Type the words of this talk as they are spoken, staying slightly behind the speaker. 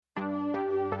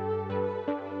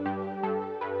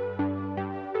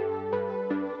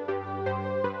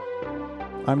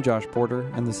I'm Josh Porter,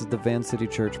 and this is the Van City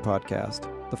Church podcast.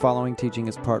 The following teaching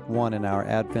is part 1 in our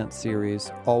Advent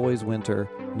series, Always Winter,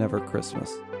 Never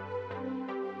Christmas.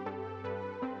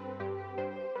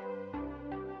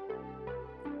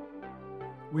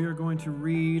 We are going to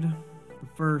read the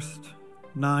first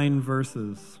 9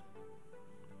 verses.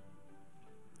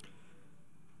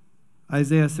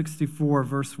 Isaiah 64,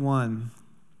 verse 1.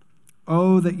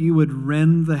 Oh, that you would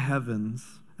rend the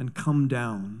heavens and come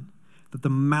down, that the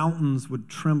mountains would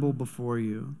tremble before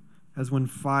you, as when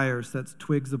fire sets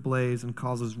twigs ablaze and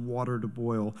causes water to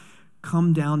boil.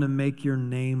 Come down and make your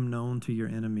name known to your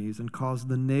enemies and cause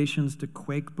the nations to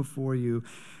quake before you.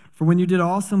 For when you did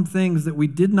awesome things that we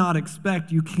did not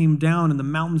expect, you came down and the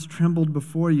mountains trembled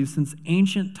before you. Since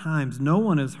ancient times, no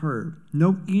one has heard,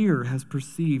 no ear has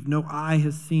perceived, no eye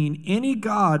has seen any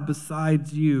God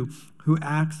besides you who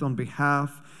acts on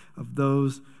behalf of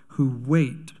those who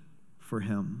wait for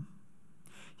him.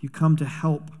 You come to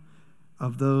help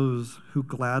of those who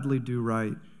gladly do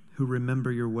right, who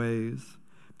remember your ways.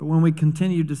 But when we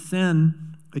continue to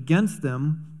sin against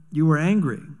them, you are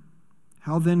angry.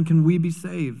 How then can we be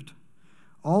saved?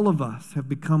 All of us have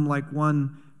become like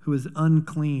one who is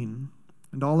unclean,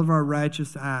 and all of our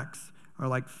righteous acts are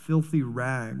like filthy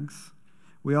rags.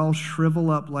 We all shrivel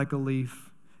up like a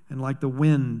leaf, and like the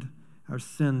wind, our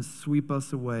sins sweep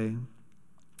us away.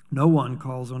 No one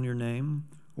calls on your name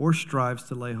or strives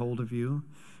to lay hold of you,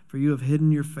 for you have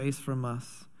hidden your face from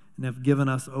us and have given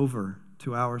us over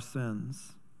to our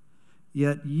sins.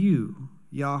 Yet you,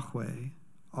 Yahweh,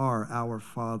 are our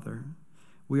Father.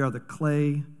 We are the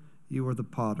clay, you are the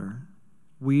potter.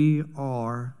 We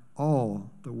are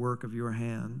all the work of your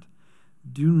hand.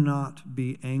 Do not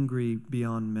be angry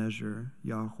beyond measure,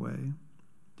 Yahweh.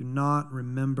 Do not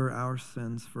remember our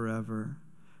sins forever.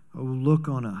 Oh, look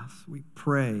on us, we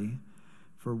pray,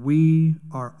 for we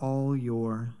are all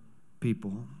your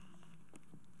people.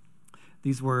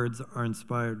 These words are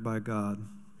inspired by God.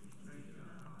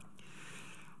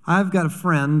 I've got a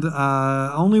friend,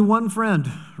 only one friend,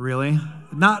 really.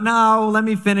 Let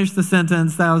me finish the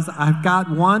sentence. I've got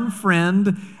one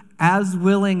friend as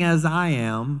willing as I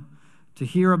am to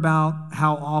hear about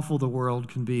how awful the world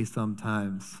can be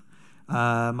sometimes.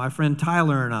 My friend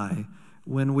Tyler and I,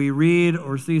 when we read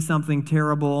or see something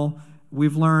terrible,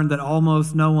 we've learned that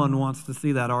almost no one wants to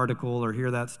see that article or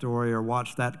hear that story or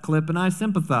watch that clip, and I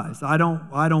sympathize. I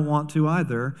don't want to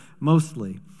either,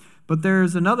 mostly. But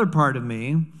there's another part of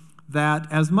me that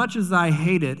as much as I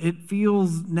hate it, it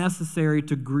feels necessary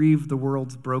to grieve the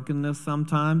world's brokenness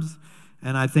sometimes,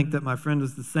 and I think that my friend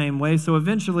is the same way. So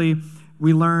eventually,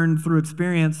 we learn through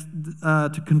experience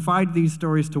to confide these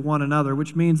stories to one another,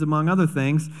 which means, among other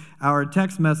things, our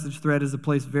text message thread is a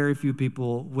place very few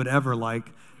people would ever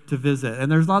like to visit. And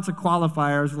there's lots of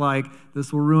qualifiers like,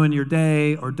 this will ruin your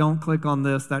day, or don't click on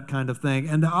this, that kind of thing.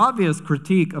 And the obvious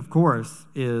critique, of course,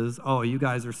 is, oh, you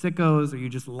guys are sickos, or you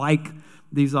just like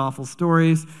these awful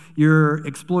stories. You're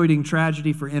exploiting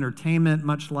tragedy for entertainment,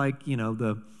 much like,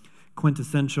 the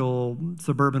quintessential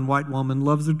suburban white woman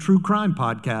loves a true crime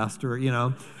podcast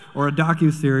or a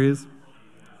docuseries.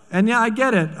 And yeah, I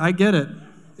get it.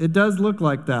 It does look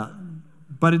like that,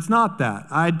 but it's not that.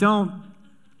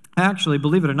 Actually,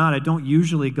 believe it or not, I don't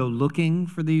usually go looking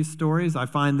for these stories. I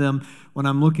find them when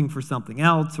I'm looking for something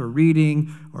else or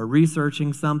reading or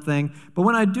researching something. But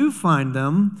when I do find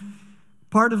them,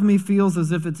 part of me feels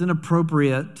as if it's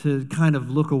inappropriate to kind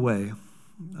of look away,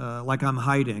 like I'm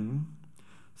hiding.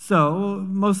 So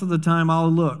most of the time I'll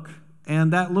look,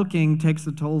 and that looking takes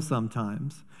a toll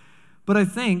sometimes. But I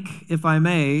think, if I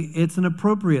may, it's an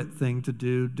appropriate thing to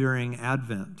do during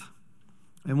Advent.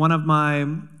 And one of my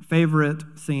favorite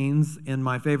scenes in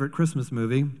my favorite Christmas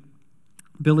movie,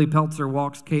 Billy Peltzer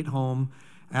walks Kate home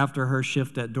after her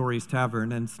shift at Dory's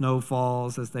Tavern, and snow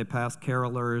falls as they pass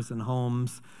carolers and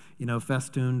homes,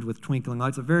 festooned with twinkling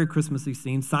lights. A very Christmassy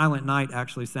scene. Silent Night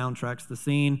actually soundtracks the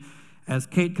scene as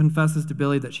Kate confesses to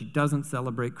Billy that she doesn't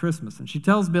celebrate Christmas. And she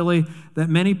tells Billy that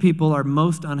many people are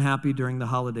most unhappy during the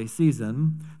holiday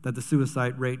season, that the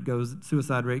suicide rate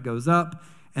goes up,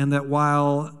 and that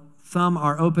while some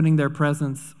are opening their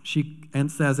presents, she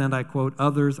says, and I quote,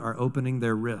 others are opening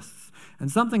their wrists. And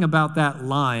something about that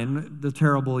line, the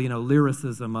terrible,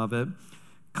 lyricism of it,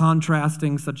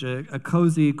 contrasting such a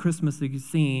cozy Christmassy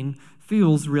scene,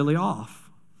 feels really off.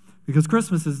 Because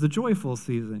Christmas is the joyful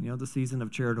season, the season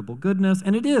of charitable goodness.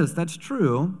 And it is, that's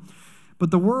true.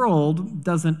 But the world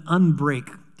doesn't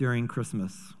unbreak during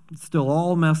Christmas. It's still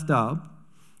all messed up.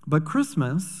 But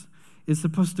Christmas is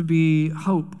supposed to be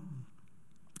hope.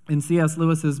 In C.S.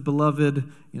 Lewis's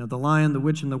beloved, The Lion, the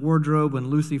Witch, and the Wardrobe, when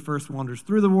Lucy first wanders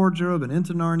through the wardrobe and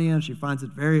into Narnia, and she finds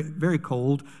it very, very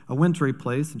cold, a wintry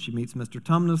place, and she meets Mr.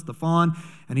 Tumnus, the fawn,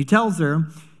 and he tells her,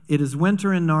 it is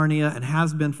winter in Narnia and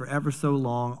has been for ever so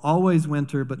long, always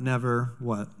winter, but never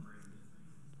what?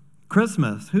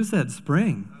 Christmas. Who said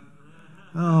spring?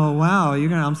 Oh, wow.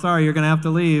 I'm sorry, you're going to have to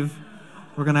leave.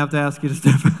 We're going to have to ask you to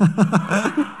step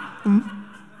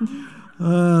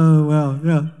Oh, wow,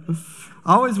 yeah.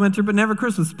 Always winter, but never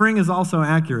Christmas. Spring is also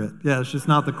accurate. Yeah, it's just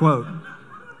not the quote.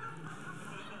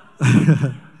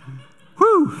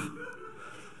 Whew.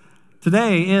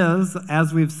 Today is,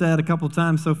 as we've said a couple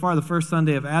times so far, the first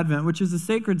Sunday of Advent, which is a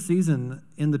sacred season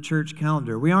in the church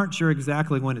calendar. We aren't sure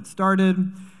exactly when it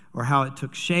started or how it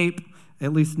took shape,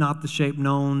 at least not the shape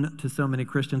known to so many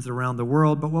Christians around the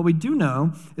world. But what we do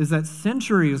know is that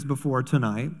centuries before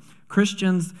tonight,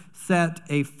 Christians set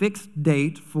a fixed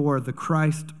date for the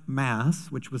Christ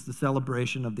Mass, which was the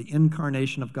celebration of the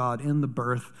incarnation of God in the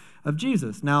birth of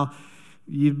Jesus. Now,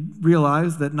 you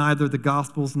realize that neither the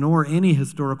Gospels nor any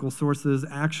historical sources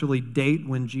actually date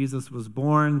when Jesus was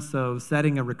born, so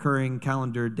setting a recurring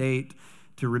calendar date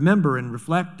to remember and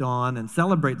reflect on and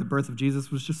celebrate the birth of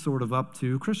Jesus was just sort of up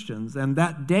to Christians. And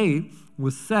that date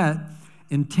was set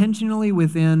intentionally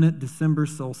within December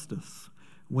solstice,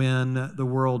 when the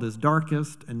world is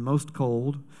darkest and most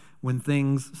cold, when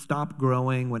things stop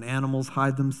growing, when animals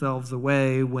hide themselves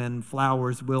away, when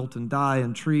flowers wilt and die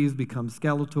and trees become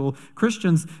skeletal.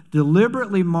 Christians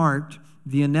deliberately marked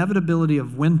the inevitability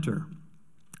of winter,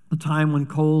 a time when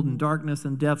cold and darkness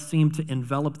and death seem to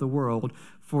envelop the world,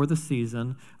 for the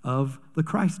season of the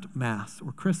Christ Mass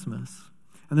or Christmas.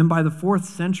 And then by the 4th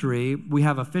century, we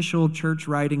have official church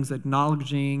writings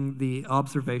acknowledging the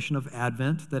observation of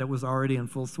Advent, that it was already in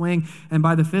full swing. And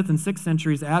by the 5th and 6th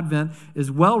centuries, Advent is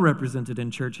well represented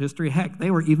in church history. Heck, they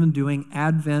were even doing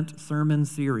Advent sermon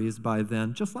series by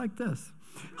then, just like this.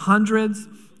 Hundreds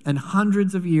and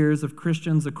hundreds of years of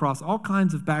Christians across all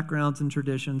kinds of backgrounds and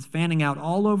traditions, fanning out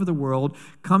all over the world,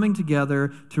 coming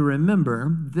together to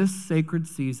remember this sacred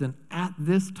season at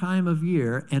this time of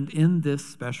year and in this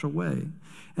special way.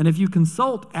 And if you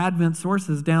consult Advent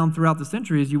sources down throughout the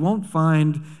centuries, you won't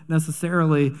find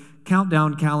necessarily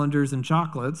countdown calendars and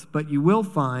chocolates, but you will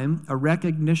find a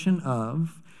recognition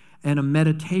of and a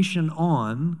meditation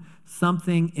on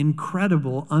something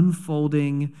incredible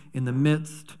unfolding in the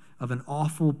midst of an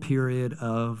awful period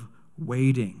of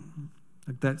waiting.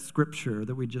 Like that scripture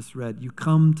that we just read, you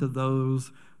come to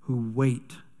those who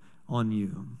wait on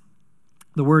you.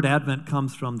 The word Advent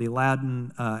comes from the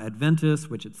Latin Adventus,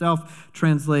 which itself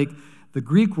translates the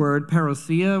Greek word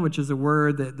parousia, which is a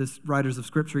word that the writers of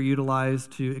Scripture utilize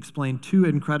to explain two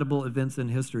incredible events in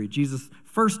history: Jesus'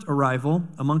 first arrival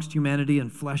amongst humanity in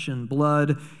flesh and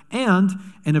blood, and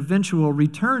an eventual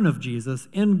return of Jesus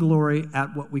in glory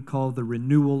at what we call the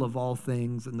renewal of all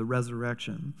things and the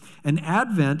resurrection. And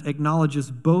Advent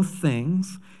acknowledges both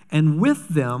things, and with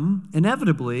them,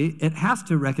 inevitably, it has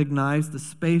to recognize the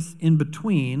space in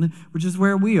between, which is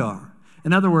where we are.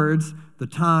 In other words, the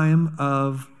time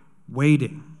of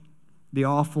waiting, the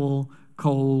awful,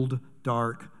 cold,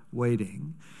 dark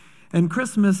waiting. And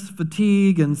Christmas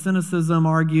fatigue and cynicism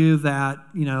argue that,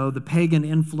 the pagan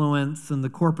influence and the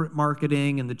corporate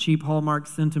marketing and the cheap Hallmark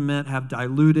sentiment have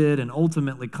diluted and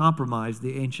ultimately compromised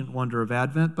the ancient wonder of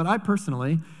Advent. But I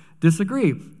personally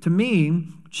disagree. To me,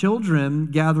 children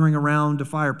gathering around a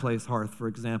fireplace hearth, for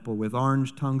example, with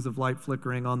orange tongues of light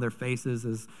flickering on their faces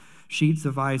as sheets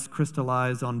of ice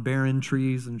crystallize on barren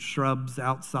trees and shrubs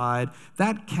outside,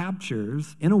 that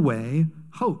captures, in a way,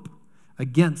 hope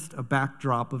against a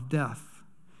backdrop of death.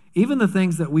 Even the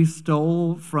things that we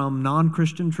stole from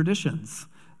non-Christian traditions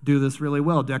do this really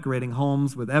well. Decorating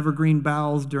homes with evergreen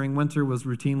boughs during winter was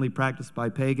routinely practiced by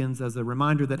pagans as a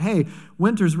reminder that, hey,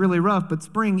 winter's really rough, but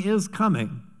spring is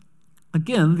coming.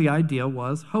 Again, the idea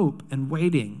was hope and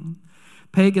waiting.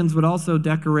 Pagans would also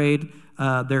decorate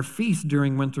their feast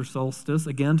during winter solstice,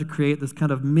 again, to create this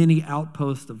kind of mini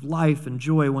outpost of life and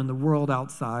joy when the world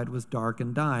outside was dark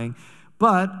and dying.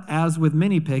 But as with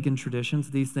many pagan traditions,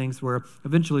 these things were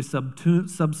eventually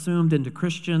subsumed into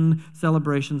Christian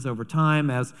celebrations over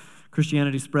time. As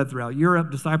Christianity spread throughout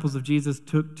Europe, disciples of Jesus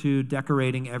took to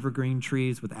decorating evergreen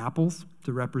trees with apples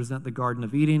to represent the Garden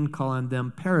of Eden, calling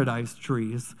them paradise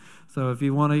trees. So if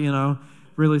you want to,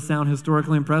 really sound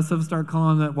historically impressive, start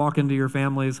calling that, walk into your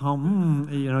family's home,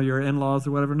 your in-laws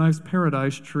or whatever, nice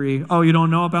paradise tree. Oh, you don't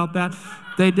know about that?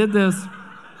 They did this.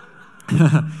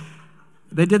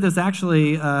 They did this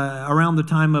actually around the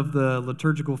time of the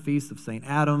liturgical feast of St.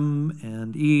 Adam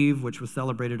and Eve, which was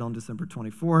celebrated on December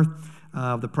 24th.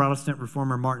 The Protestant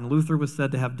reformer Martin Luther was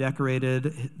said to have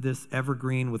decorated this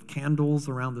evergreen with candles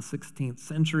around the 16th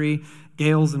century.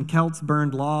 Gaels and Celts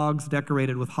burned logs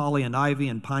decorated with holly and ivy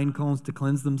and pine cones to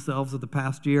cleanse themselves of the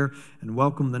past year and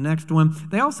welcome the next one.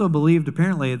 They also believed,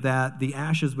 apparently, that the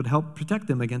ashes would help protect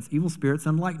them against evil spirits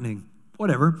and lightning.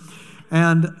 Whatever.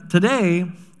 And today,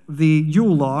 the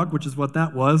Yule log, which is what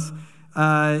that was,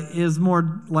 is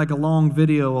more like a long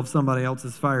video of somebody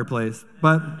else's fireplace.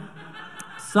 But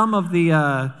some of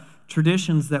the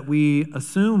traditions that we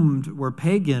assumed were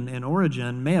pagan in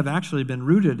origin may have actually been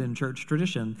rooted in church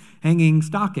tradition. Hanging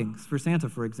stockings for Santa,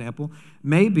 for example,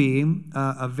 may be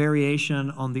a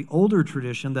variation on the older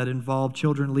tradition that involved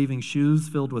children leaving shoes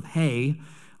filled with hay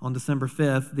on December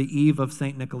 5th, the eve of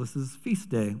St. Nicholas's feast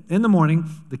day. In the morning,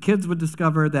 the kids would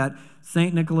discover that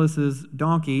St. Nicholas's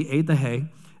donkey ate the hay,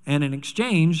 and in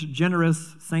exchange,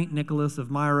 generous St. Nicholas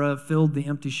of Myra filled the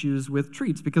empty shoes with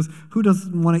treats, because who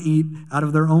doesn't want to eat out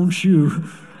of their own shoe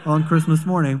on Christmas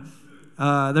morning?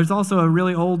 There's also a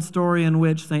really old story in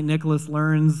which St. Nicholas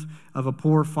learns of a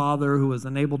poor father who was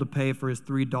unable to pay for his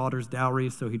 3 daughters' dowry,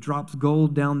 so he drops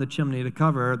gold down the chimney to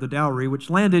cover the dowry, which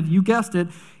landed, you guessed it,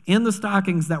 in the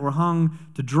stockings that were hung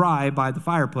to dry by the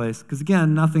fireplace. Because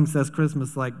again, nothing says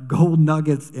Christmas like gold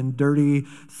nuggets in dirty,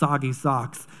 soggy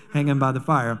socks hanging by the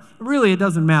fire. Really, it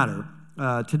doesn't matter.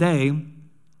 Today,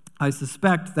 I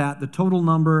suspect that the total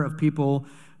number of people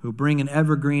who bring an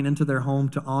evergreen into their home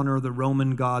to honor the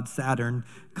Roman god Saturn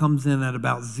comes in at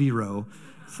about 0.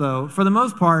 So for the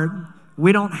most part,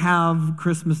 we don't have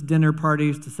Christmas dinner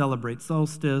parties to celebrate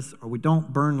solstice, or we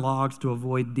don't burn logs to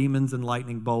avoid demons and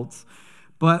lightning bolts.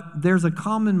 But there's a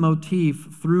common motif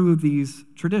through these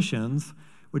traditions,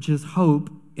 which is hope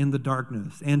in the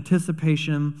darkness,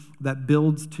 anticipation that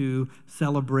builds to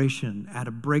celebration at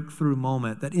a breakthrough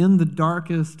moment, that in the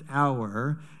darkest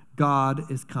hour,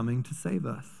 God is coming to save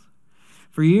us.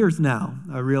 For years now,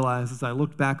 I realize as I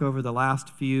looked back over the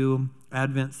last few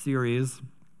Advent series,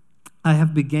 I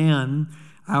have began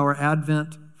our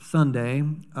Advent Sunday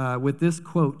with this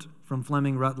quote from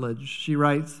Fleming Rutledge. She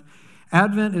writes,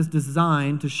 "Advent is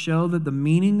designed to show that the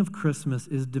meaning of Christmas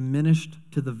is diminished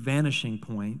to the vanishing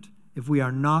point if we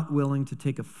are not willing to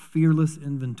take a fearless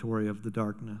inventory of the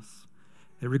darkness.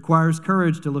 It requires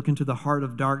courage to look into the heart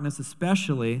of darkness,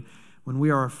 especially when we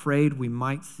are afraid we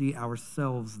might see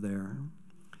ourselves there.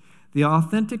 The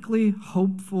authentically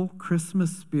hopeful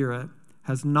Christmas spirit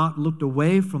has not looked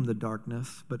away from the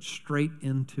darkness, but straight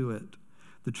into it.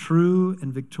 The true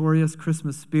and victorious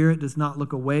Christmas spirit does not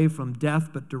look away from death,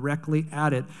 but directly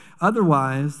at it.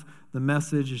 Otherwise, the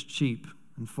message is cheap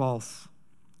and false.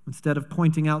 Instead of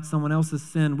pointing out someone else's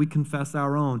sin, we confess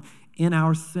our own. In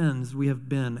our sins, we have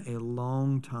been a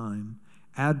long time.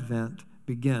 Advent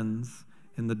begins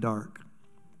in the dark."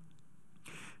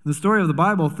 In the story of the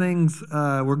Bible, things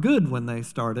were good when they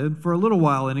started. For a little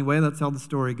while anyway, that's how the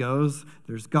story goes.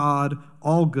 There's God,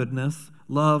 all goodness,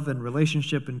 love and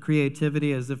relationship and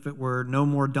creativity, as if it were no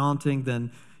more daunting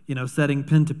than, setting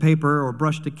pen to paper or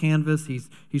brush to canvas.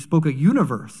 He spoke a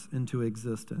universe into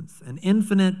existence, an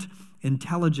infinite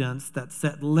intelligence that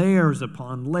set layers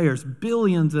upon layers,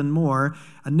 billions and more,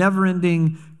 a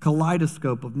never-ending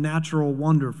kaleidoscope of natural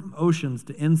wonder from oceans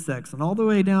to insects and all the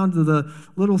way down to the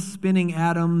little spinning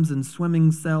atoms and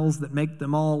swimming cells that make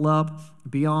them all up,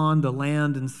 beyond the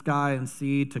land and sky and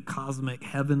sea to cosmic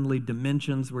heavenly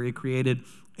dimensions where he created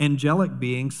angelic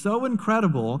beings so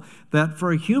incredible that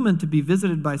for a human to be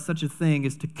visited by such a thing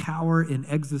is to cower in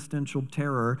existential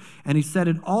terror. And he set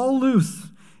it all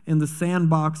loose in the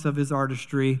sandbox of his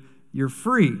artistry. You're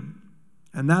free.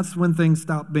 And that's when things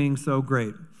stop being so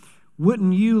great.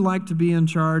 Wouldn't you like to be in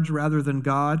charge rather than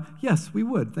God? Yes, we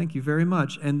would. Thank you very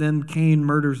much. And then Cain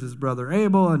murders his brother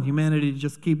Abel, and humanity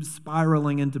just keeps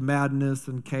spiraling into madness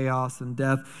and chaos and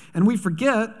death. And we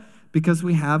forget because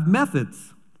we have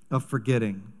methods of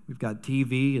forgetting. We've got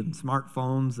TV and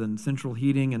smartphones and central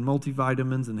heating and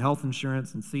multivitamins and health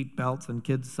insurance and seat belts and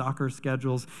kids' soccer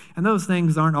schedules. And those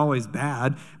things aren't always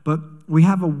bad, but we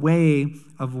have a way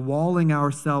of walling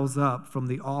ourselves up from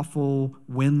the awful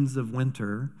winds of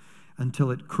winter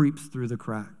until it creeps through the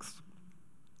cracks.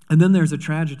 And then there's a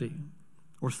tragedy,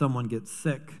 or someone gets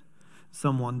sick,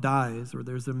 someone dies, or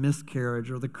there's a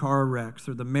miscarriage, or the car wrecks,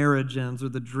 or the marriage ends, or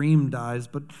the dream dies.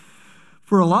 But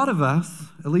for a lot of us,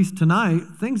 at least tonight,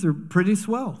 things are pretty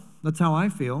swell. That's how I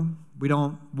feel. We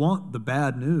don't want the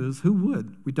bad news. Who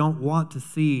would? We don't want to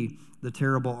see the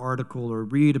terrible article or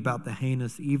read about the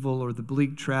heinous evil or the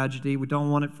bleak tragedy. We don't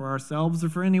want it for ourselves or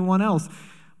for anyone else.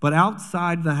 But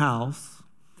outside the house,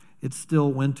 it's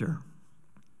still winter.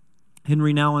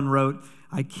 Henry Nouwen wrote,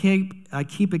 I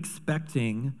keep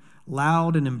expecting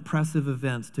loud and impressive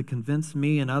events to convince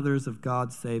me and others of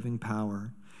God's saving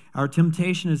power. Our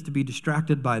temptation is to be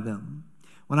distracted by them.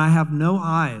 When I have no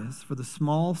eyes for the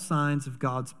small signs of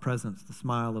God's presence, the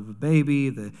smile of a baby,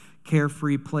 the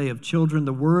carefree play of children,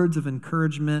 the words of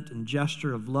encouragement and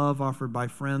gesture of love offered by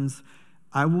friends,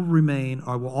 I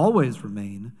will always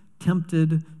remain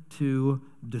tempted to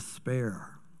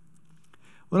despair.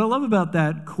 What I love about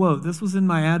that quote, this was in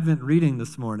my Advent reading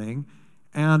this morning,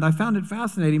 and I found it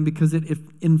fascinating because it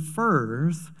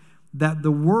infers that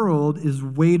the world is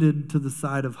weighted to the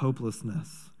side of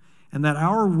hopelessness, and that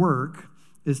our work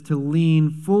is to lean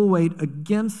full weight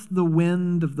against the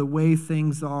wind of the way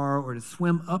things are, or to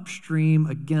swim upstream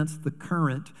against the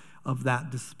current of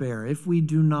that despair. If we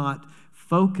do not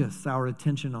focus our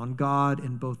attention on God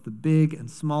in both the big and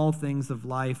small things of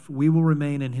life, we will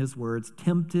remain, in his words,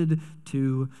 tempted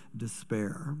to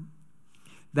despair.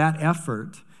 That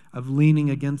effort of leaning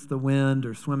against the wind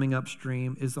or swimming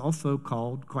upstream is also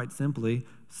called, quite simply,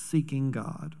 seeking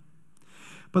God.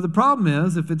 But the problem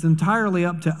is, if it's entirely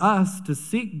up to us to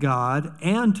seek God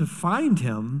and to find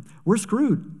him, we're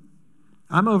screwed.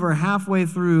 I'm over halfway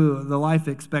through the life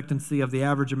expectancy of the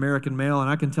average American male, and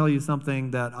I can tell you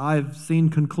something that I've seen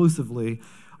conclusively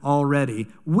already.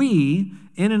 We,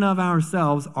 in and of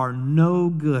ourselves, are no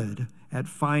good at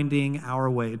finding our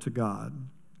way to God.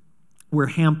 We're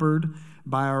hampered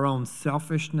by our own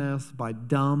selfishness, by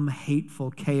dumb,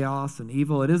 hateful chaos and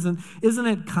evil. Isn't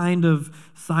it kind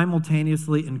of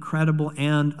simultaneously incredible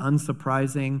and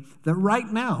unsurprising that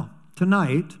right now,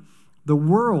 tonight, the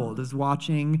world is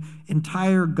watching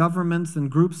entire governments and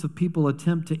groups of people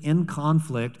attempt to end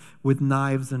conflict with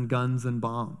knives and guns and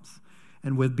bombs,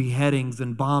 and with beheadings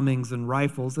and bombings and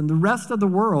rifles, and the rest of the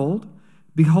world,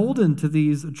 beholden to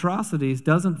these atrocities,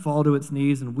 doesn't fall to its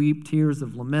knees and weep tears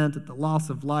of lament at the loss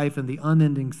of life and the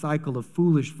unending cycle of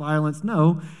foolish violence.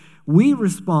 No, we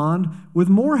respond with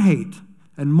more hate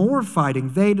and more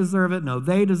fighting. They deserve it. No,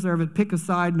 they deserve it. Pick a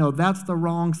side. No, that's the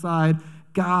wrong side.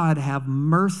 God, have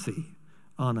mercy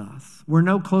on us. We're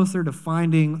no closer to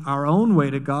finding our own way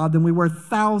to God than we were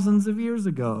thousands of years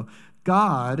ago.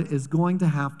 God is going to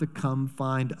have to come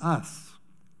find us.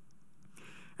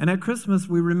 And at Christmas,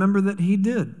 we remember that he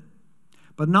did.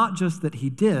 But not just that he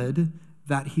did,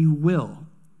 that he will.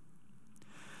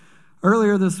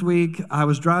 Earlier this week, I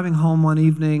was driving home one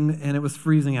evening, and it was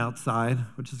freezing outside,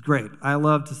 which is great. I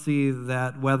love to see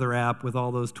that weather app with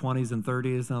all those 20s and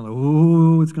 30s. And I'm like,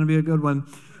 ooh, it's going to be a good one.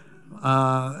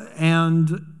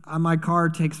 And my car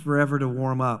takes forever to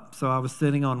warm up. So I was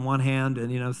sitting on one hand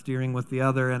and, steering with the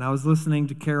other, and I was listening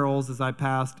to carols as I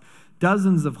passed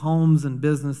dozens of homes and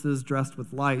businesses dressed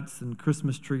with lights and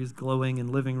Christmas trees glowing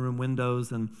in living room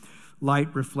windows and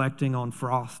light reflecting on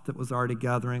frost that was already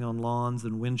gathering on lawns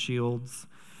and windshields.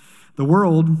 The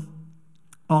world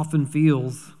often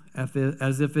feels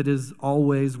as if it is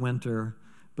always winter,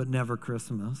 but never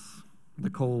Christmas,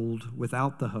 the cold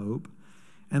without the hope.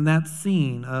 And that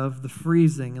scene of the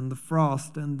freezing and the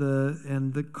frost and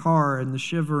the car and the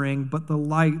shivering, but the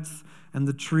lights and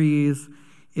the trees,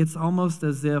 it's almost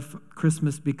as if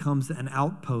Christmas becomes an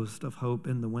outpost of hope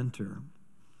in the winter.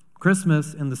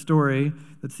 Christmas, in the story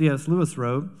that C.S. Lewis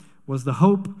wrote, was the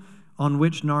hope on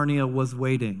which Narnia was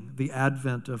waiting, the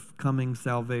advent of coming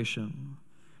salvation.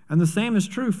 And the same is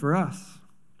true for us.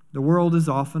 The world is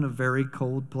often a very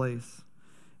cold place.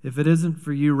 If it isn't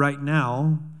for you right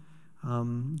now,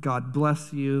 God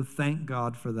bless you. Thank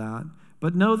God for that.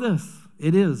 But know this,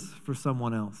 it is for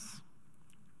someone else.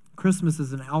 Christmas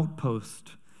is an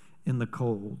outpost in the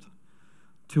cold.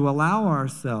 To allow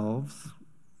ourselves,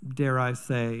 dare I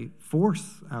say,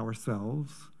 force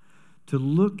ourselves to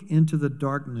look into the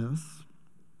darkness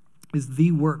is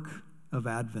the work of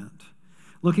Advent.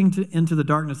 Looking into the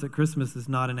darkness at Christmas is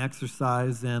not an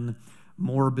exercise in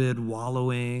morbid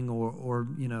wallowing or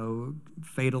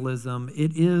fatalism.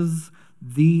 It is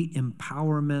the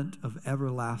empowerment of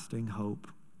everlasting hope.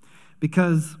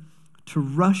 Because to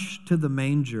rush to the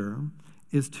manger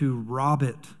is to rob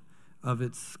it of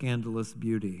its scandalous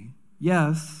beauty.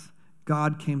 Yes,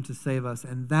 God came to save us,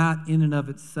 and that in and of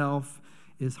itself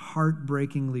is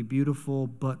heartbreakingly beautiful,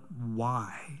 but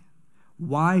why?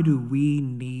 Why do we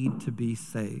need to be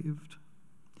saved?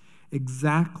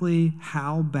 Exactly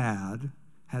how bad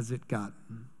has it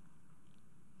gotten?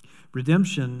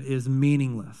 Redemption is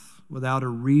meaningless without a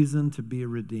reason to be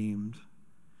redeemed.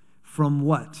 From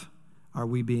what are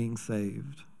we being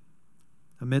saved?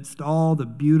 Amidst all the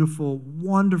beautiful,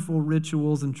 wonderful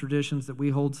rituals and traditions that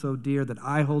we hold so dear, that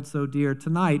I hold so dear,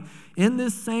 tonight, in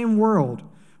this same world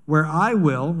where I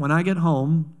will, when I get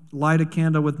home, light a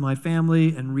candle with my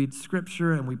family and read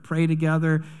scripture and we pray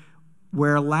together.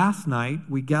 Where last night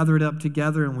we gathered up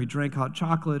together and we drank hot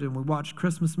chocolate and we watched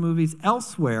Christmas movies.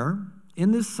 Elsewhere,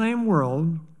 in this same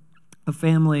world, a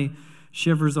family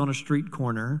shivers on a street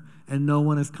corner and no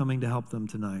one is coming to help them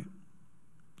tonight.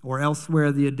 Or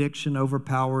elsewhere, the addiction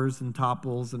overpowers and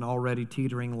topples an already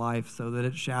teetering life so that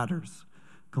it shatters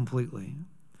completely.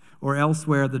 Or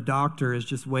elsewhere, the doctor is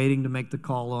just waiting to make the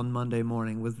call on Monday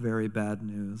morning with very bad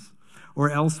news.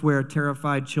 Or elsewhere,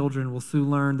 terrified children will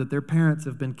soon learn that their parents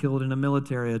have been killed in a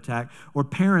military attack. Or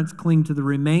parents cling to the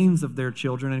remains of their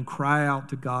children and cry out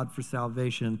to God for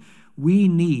salvation. We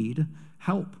need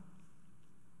help.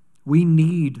 We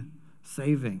need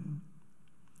saving.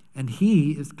 And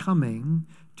He is coming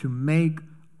to make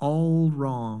all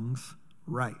wrongs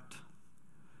right.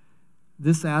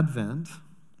 This Advent,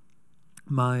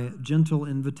 my gentle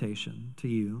invitation to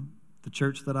you, the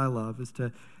church that I love, is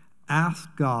to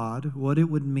ask God what it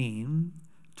would mean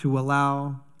to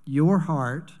allow your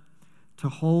heart to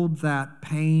hold that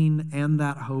pain and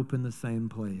that hope in the same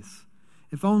place,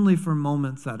 if only for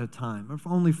moments at a time, if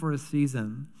only for a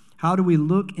season. How do we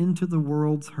look into the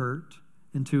world's hurt,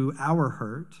 into our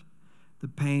hurt, the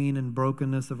pain and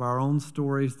brokenness of our own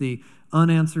stories, the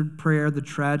unanswered prayer, the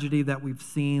tragedy that we've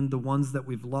seen, the ones that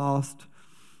we've lost,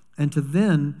 and to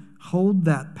then hold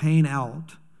that pain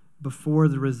out before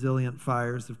the resilient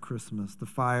fires of Christmas, the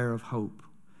fire of hope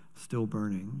still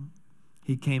burning.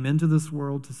 He came into this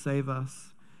world to save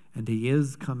us, and He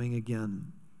is coming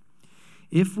again.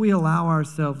 If we allow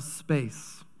ourselves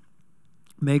space,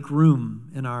 make room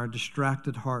in our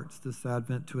distracted hearts this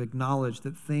Advent to acknowledge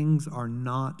that things are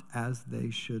not as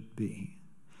they should be,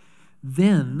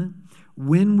 then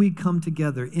when we come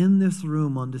together in this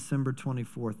room on December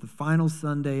 24th, the final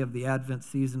Sunday of the Advent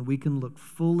season, we can look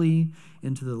fully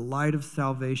into the light of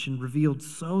salvation revealed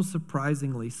so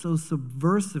surprisingly, so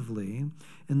subversively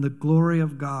in the glory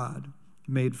of God,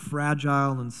 made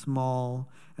fragile and small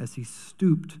as He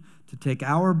stooped to take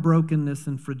our brokenness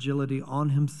and fragility on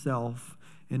Himself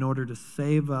in order to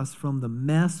save us from the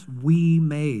mess we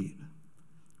made.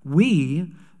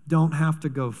 We don't have to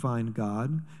go find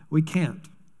God. We can't.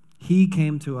 He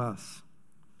came to us.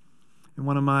 In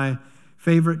one of my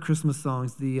favorite Christmas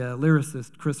songs, the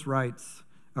lyricist Chris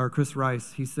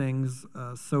Rice, he sings,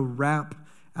 "So wrap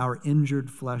our injured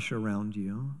flesh around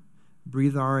you,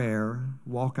 breathe our air,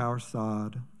 walk our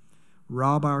sod,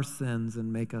 rob our sins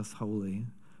and make us holy,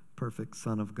 perfect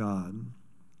Son of God."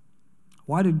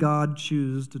 Why did God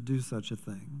choose to do such a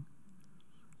thing?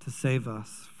 To save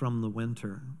us from the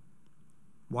winter.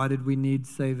 Why did we need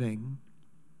saving?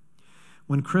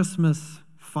 When Christmas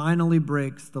finally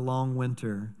breaks the long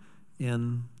winter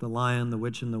in The Lion, the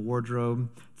Witch, and the Wardrobe,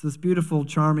 it's this beautiful,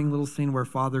 charming little scene where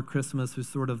Father Christmas, who's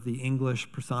sort of the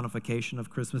English personification of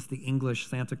Christmas, the English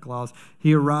Santa Claus,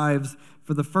 he arrives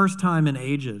for the first time in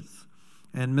ages.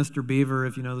 And Mr. Beaver,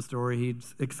 if you know the story, he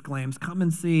exclaims, "Come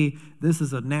and see, this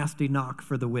is a nasty knock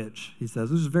for the witch," he says.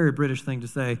 This is a very British thing to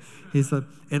say. He said,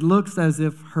 "It looks as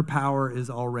if her power is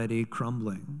already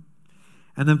crumbling."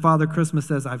 And then Father Christmas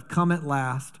says, "I've come at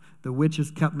last. The witch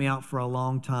has kept me out for a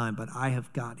long time, but I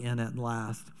have got in at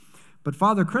last." But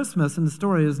Father Christmas in the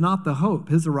story is not the hope.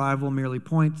 His arrival merely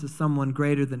points to someone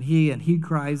greater than he, and he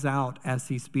cries out as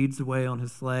he speeds away on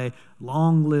his sleigh,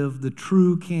 "Long live the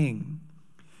true King."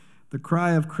 The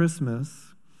cry of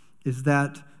Christmas is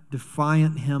that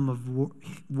defiant hymn of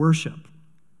worship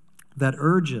that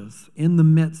urges, in the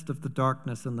midst of the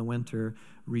darkness and the winter,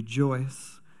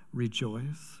 rejoice,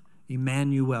 rejoice.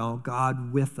 Emmanuel,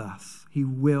 God with us. He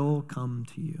will come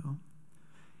to you.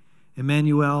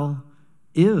 Emmanuel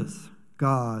is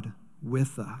God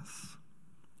with us.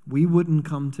 We wouldn't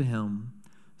come to Him,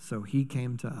 so He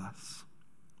came to us.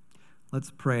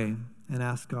 Let's pray and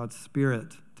ask God's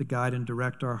Spirit to guide and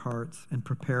direct our hearts and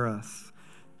prepare us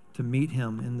to meet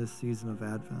Him in this season of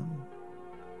Advent.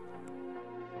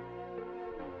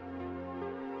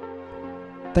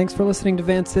 Thanks for listening to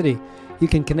Van City. You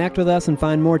can connect with us and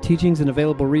find more teachings and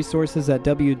available resources at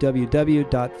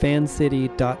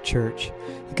www.vancity.church.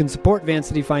 You can support Van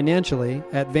City financially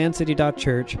at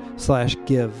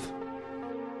vancity.church/give.